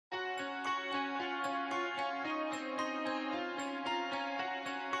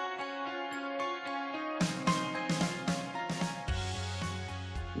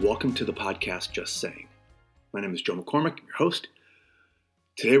Welcome to the podcast Just Saying. My name is Joe McCormick, your host.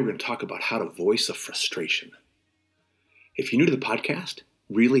 Today we're going to talk about how to voice a frustration. If you're new to the podcast,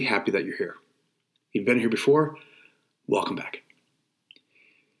 really happy that you're here. If you've been here before, welcome back.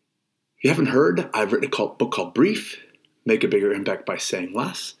 If you haven't heard, I've written a book called Brief, Make a Bigger Impact by Saying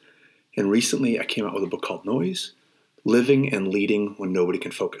Less. And recently I came out with a book called Noise, Living and Leading When Nobody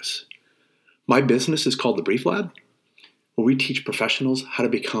Can Focus. My business is called The Brief Lab, where we teach professionals how to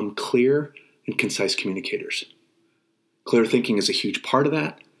become clear and concise communicators. Clear thinking is a huge part of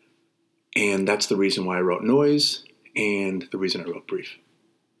that, and that's the reason why I wrote Noise and the reason I wrote Brief.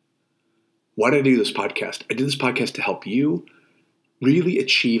 Why did I do this podcast? I did this podcast to help you really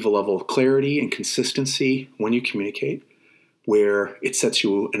achieve a level of clarity and consistency when you communicate where it sets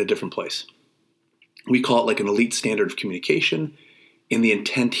you in a different place. We call it like an elite standard of communication, and the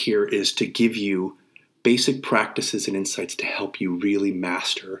intent here is to give you basic practices and insights to help you really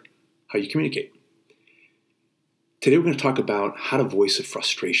master how you communicate. Today we're going to talk about how to voice a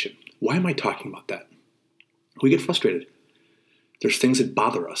frustration. Why am I talking about that? We get frustrated. There's things that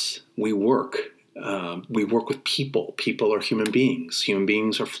bother us. We work with people. People are human beings. Human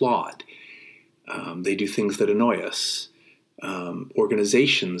beings are flawed. They do things that annoy us.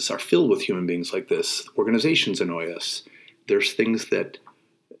 Organizations are filled with human beings like this. Organizations annoy us. There's things that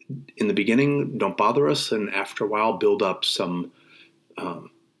in the beginning don't bother us, and after a while build up some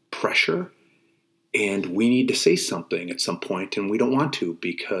pressure, and we need to say something at some point, and we don't want to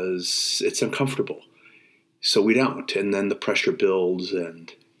because it's uncomfortable. So we don't, and then the pressure builds,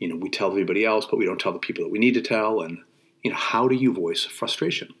 and we tell everybody else, but we don't tell the people that we need to tell. And how do you voice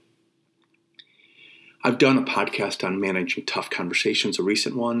frustration? I've done a podcast on managing tough conversations, a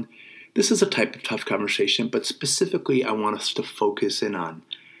recent one. This is a type of tough conversation, but specifically I want us to focus in on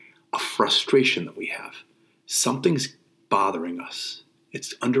a frustration that we have. Something's bothering us.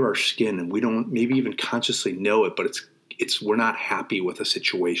 It's under our skin, and we don't maybe even consciously know it, but we're not happy with a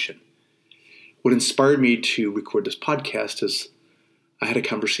situation. What inspired me to record this podcast is I had a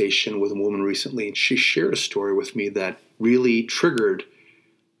conversation with a woman recently, and she shared a story with me that really triggered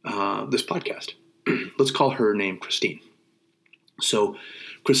this podcast. Let's call her name Christine. So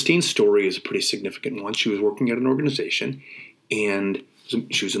Christine's story is a pretty significant one. She was working at an organization, and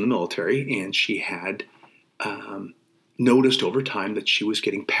she was in the military, and she had noticed over time that she was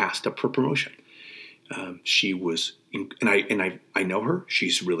getting passed up for promotion. She was, and I know her.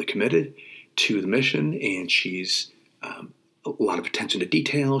 She's really committed to the mission, and she's a lot of attention to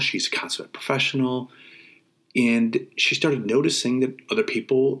detail. She's a consummate professional, and she started noticing that other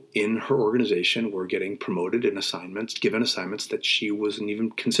people in her organization were getting promoted in assignments, given assignments that she wasn't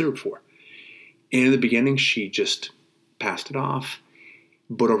even considered for. And in the beginning, she just passed it off.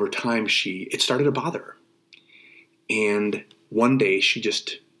 But over time, it started to bother her. And one day, she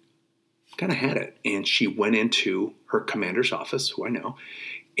just kind of had it. And she went into her commander's office, who I know,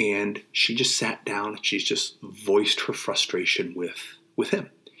 and she just sat down and she's just voiced her frustration with him.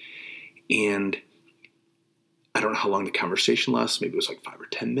 And I don't know how long the conversation lasted. Maybe it was like 5 or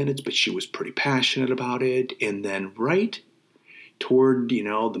 10 minutes, but she was pretty passionate about it. And then right toward,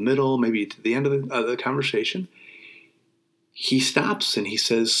 the middle, maybe to the end of the conversation, he stops and he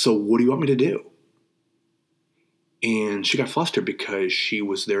says, "So what do you want me to do?" And she got flustered because she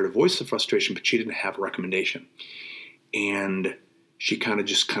was there to voice the frustration, but she didn't have a recommendation. And she kind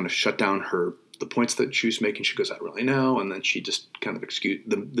of shut down the points that she was making. She goes, "I don't really know." And then she just kind of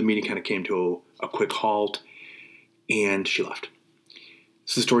the meeting kind of came to a quick halt, and she left.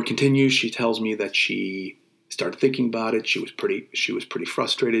 So the story continues. She tells me that she started thinking about it. She was pretty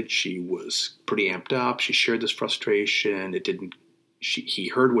frustrated. She was pretty amped up. She shared this frustration. He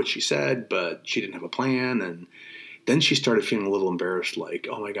heard what she said, but she didn't have a plan. And then she started feeling a little embarrassed, like,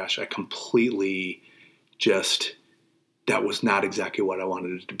 oh my gosh, I completely that was not exactly what I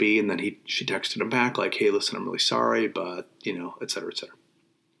wanted it to be. And then she texted him back like, "Hey, listen, I'm really sorry, but et cetera, et cetera."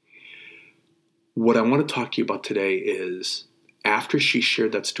 What I want to talk to you about today is after she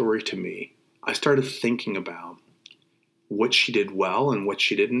shared that story to me, I started thinking about what she did well and what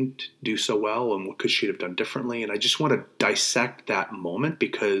she didn't do so well and what could she have done differently. And I just want to dissect that moment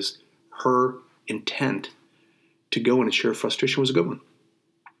because her intent to go in and share frustration was a good one.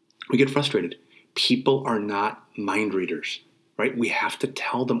 We get frustrated. People are not mind readers, right? We have to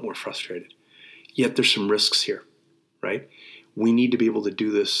tell them we're frustrated. Yet there's some risks here, right? We need to be able to do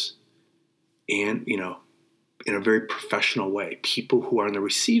this and, in a very professional way. People who are on the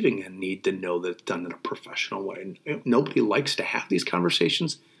receiving end need to know that it's done in a professional way. And nobody likes to have these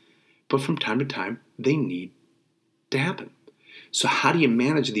conversations, but from time to time, they need to happen. So how do you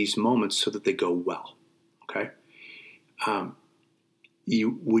manage these moments so that they go well? Okay.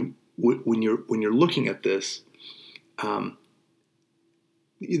 when you're looking at this,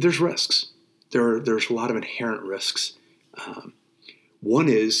 there's risks. There's a lot of inherent risks. One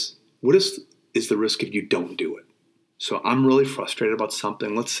is, what is the risk if you don't do it? So I'm really frustrated about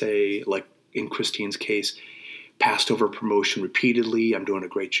something. Let's say, like in Christine's case, passed over promotion repeatedly. I'm doing a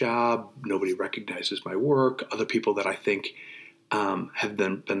great job. Nobody recognizes my work. Other people that I think have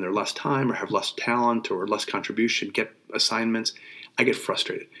been there less time or have less talent or less contribution get assignments. I get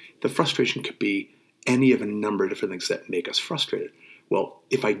frustrated. The frustration could be any of a number of different things that make us frustrated. Well,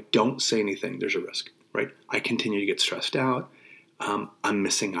 if I don't say anything, there's a risk, right? I continue to get stressed out. I'm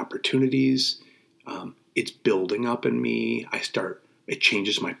missing opportunities. It's building up in me. It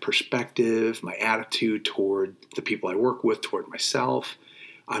changes my perspective, my attitude toward the people I work with, toward myself.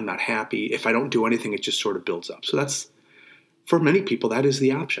 I'm not happy. If I don't do anything, it just sort of builds up. So that's, for many people, that is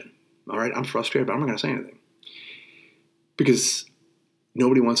the option. All right, I'm frustrated, but I'm not going to say anything because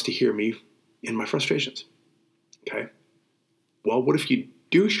nobody wants to hear me in my frustrations. Okay. Well, what if you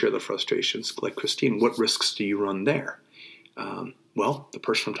do share the frustrations like Christine? What risks do you run there? Well, the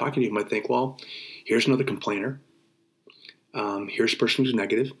person I'm talking to might think, well, here's another complainer. Here's a person who's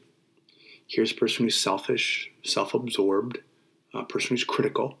negative. Here's a person who's selfish, self-absorbed, a person who's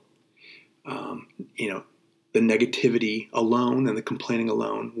critical. The negativity alone and the complaining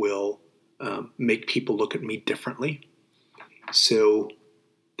alone will make people look at me differently. So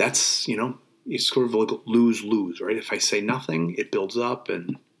that's, it's sort of like lose-lose, right? If I say nothing, it builds up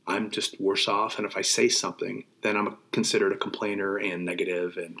and I'm just worse off. And if I say something, then I'm considered a complainer and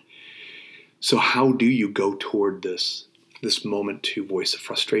negative. And so how do you go toward this moment to voice a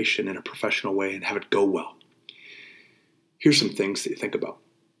frustration in a professional way and have it go well? Here's some things that you think about.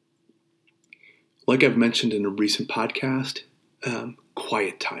 Like I've mentioned in a recent podcast,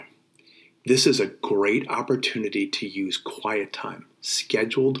 quiet time. This is a great opportunity to use quiet time,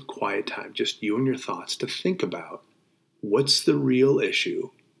 scheduled quiet time, just you and your thoughts, to think about what's the real issue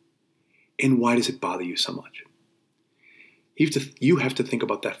and why does it bother you so much? You have to think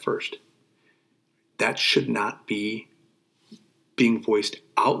about that first. That should not be being voiced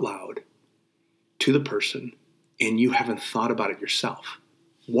out loud to the person and you haven't thought about it yourself.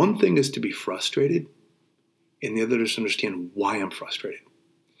 One thing is to be frustrated and the other is to understand why I'm frustrated.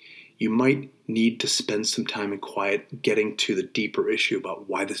 You might need to spend some time in quiet getting to the deeper issue about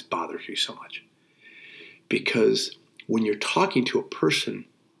why this bothers you so much. Because when you're talking to a person,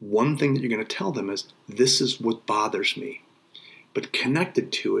 one thing that you're going to tell them is, this is what bothers me. But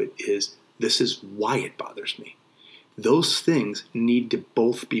connected to it is, this is why it bothers me. Those things need to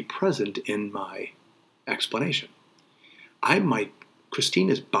both be present in my explanation. Christine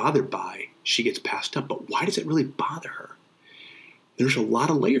is bothered by she gets passed up, but why does it really bother her? There's a lot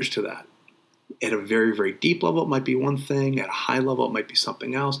of layers to that. At a very, very deep level, it might be one thing. At a high level, it might be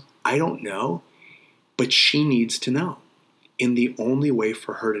something else. I don't know, but she needs to know. And the only way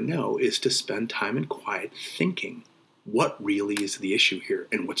for her to know is to spend time in quiet thinking what really is the issue here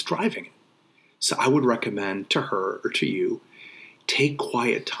and what's driving it. So I would recommend to her or to you, take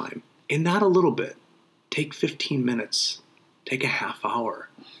quiet time, and not a little bit. Take 15 minutes, take a half hour,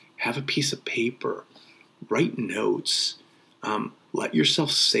 have a piece of paper, write notes, let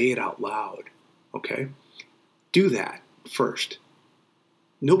yourself say it out loud, okay? Do that first.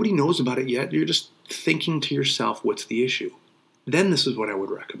 Nobody knows about it yet. You're just thinking to yourself, what's the issue? Then this is what I would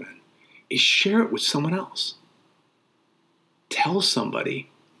recommend, is share it with someone else. Tell somebody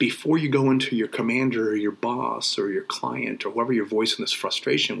before you go into your commander or your boss or your client or whoever you're voicing this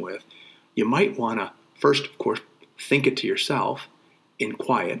frustration with. You might want to first, of course, think it to yourself in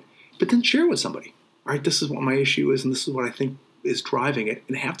quiet, but then share it with somebody. All right, this is what my issue is and this is what I think is driving it,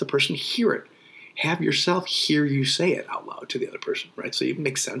 and have the person hear it. Have yourself hear you say it out loud to the other person, right? So it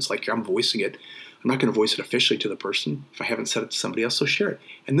makes sense, like I'm voicing it. I'm not going to voice it officially to the person if I haven't said it to somebody else, so share it.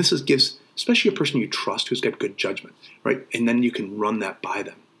 And this gives, especially a person you trust who's got good judgment, right? And then you can run that by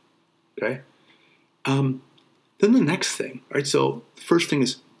them, okay? Then the next thing, right? So the first thing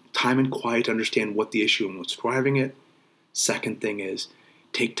is time and quiet to understand what the issue and what's driving it. Second thing is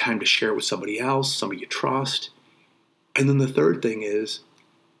take time to share it with somebody else, somebody you trust. And then the third thing is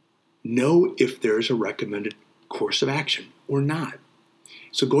know if there's a recommended course of action or not.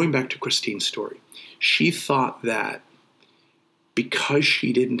 So going back to Christine's story, she thought that because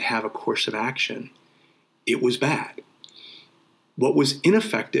she didn't have a course of action, it was bad. What was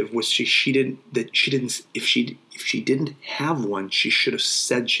ineffective was if she didn't have one, she should have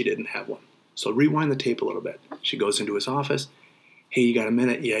said she didn't have one. So rewind the tape a little bit. She goes into his office. Hey, you got a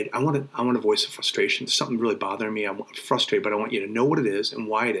minute? Yeah, I want to voice a frustration. There's something really bothering me. I'm frustrated, but I want you to know what it is and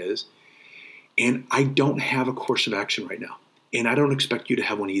why it is. And I don't have a course of action right now. And I don't expect you to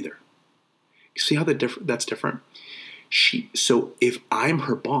have one either. See how that's different? So if I'm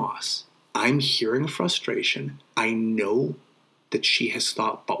her boss, I'm hearing frustration. I know that she has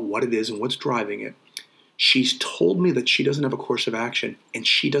thought about what it is and what's driving it. She's told me that she doesn't have a course of action, and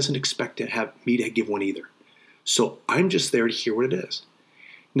she doesn't expect to have me to give one either. So I'm just there to hear what it is.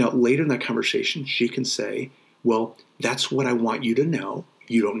 Now, later in that conversation, she can say, well, that's what I want you to know.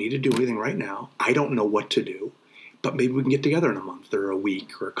 You don't need to do anything right now. I don't know what to do, but maybe we can get together in a month or a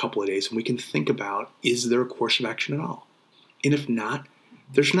week or a couple of days, and we can think about, is there a course of action at all? And if not,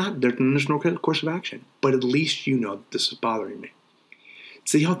 there's no course of action. But at least you know that this is bothering me.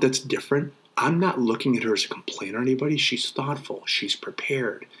 See how that's different? I'm not looking at her as a complaint or anybody. She's thoughtful. She's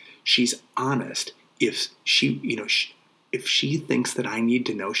prepared. She's honest. If she thinks that I need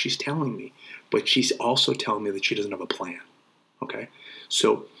to know, she's telling me. But she's also telling me that she doesn't have a plan. Okay?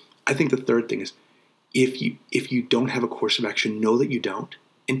 So I think the third thing is, if you don't have a course of action, know that you don't,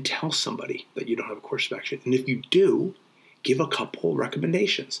 and tell somebody that you don't have a course of action. And if you do, give a couple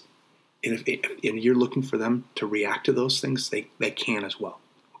recommendations. And if you're looking for them to react to those things, they can as well.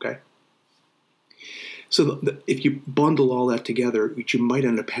 Okay? So if you bundle all that together, what you might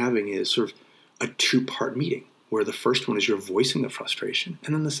end up having is sort of a two-part meeting, where the first one is you're voicing the frustration,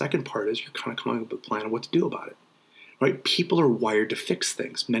 and then the second part is you're kind of coming up with a plan of what to do about it. Right? People are wired to fix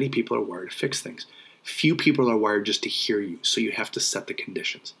things. Many people are wired to fix things. Few people are wired just to hear you, so you have to set the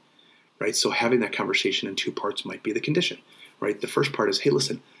conditions. Right? So having that conversation in two parts might be the condition. Right? The first part is, hey,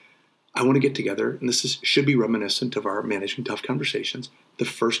 listen, I want to get together, and this should be reminiscent of our managing tough conversations. The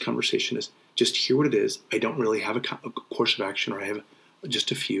first conversation is just hear what it is. I don't really have a course of action, or I have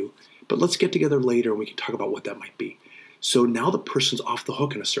just a few, but let's get together later and we can talk about what that might be. So now the person's off the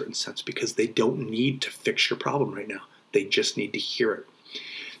hook in a certain sense, because they don't need to fix your problem right now. They just need to hear it.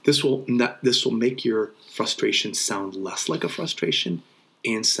 This will make your frustration sound less like a frustration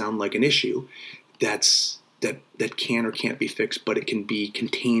and sound like an issue that can or can't be fixed, but it can be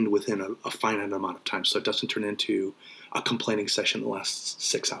contained within a finite amount of time, so it doesn't turn into a complaining session that lasts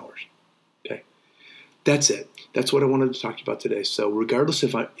 6 hours. Okay, that's it. That's what I wanted to talk to you about today. So regardless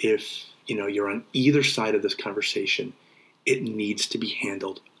if you're on either side of this conversation, it needs to be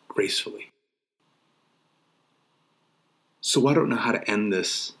handled gracefully. So I don't know how to end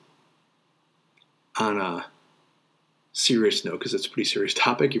this on a serious note, because it's a pretty serious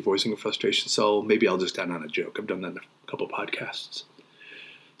topic. You're voicing a frustration, so maybe I'll just end on a joke. I've done that in a couple of podcasts.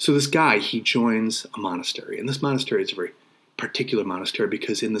 So this guy, he joins a monastery, and this monastery is a very particular monastery,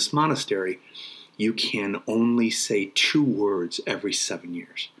 because in this monastery, you can only say 2 words every 7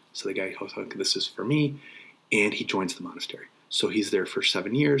 years. So the guy goes, okay, this is for me, and he joins the monastery. So he's there for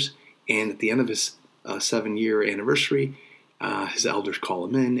 7 years, and at the end of his 7-year anniversary, his elders call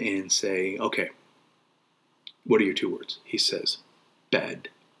him in and say, okay, what are your 2 words? He says, bed,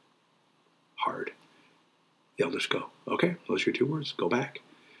 hard. The elders go, okay, those are your 2 words, go back.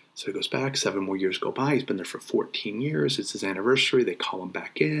 So he goes back, 7 more years go by. He's been there for 14 years. It's his anniversary. They call him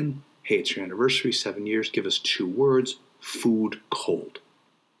back in. Hey, it's your anniversary, 7 years. Give us 2 words, food, cold.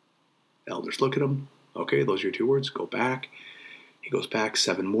 The elders look at him. Okay, those are your 2 words, go back. He goes back,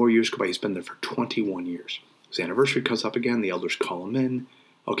 7 more years go by. He's been there for 21 years. His anniversary comes up again. The elders call him in.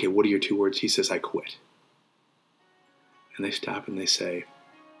 Okay, what are your 2 words? He says, I quit. And they stop and they say,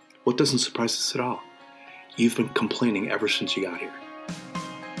 well, it doesn't surprise us at all. You've been complaining ever since you got here.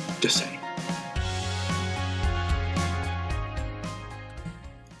 Just saying.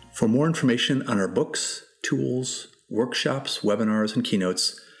 For more information on our books, tools, workshops, webinars, and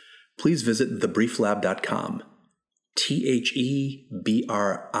keynotes, please visit thebrieflab.com.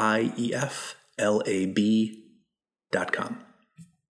 TheBrieflab.com.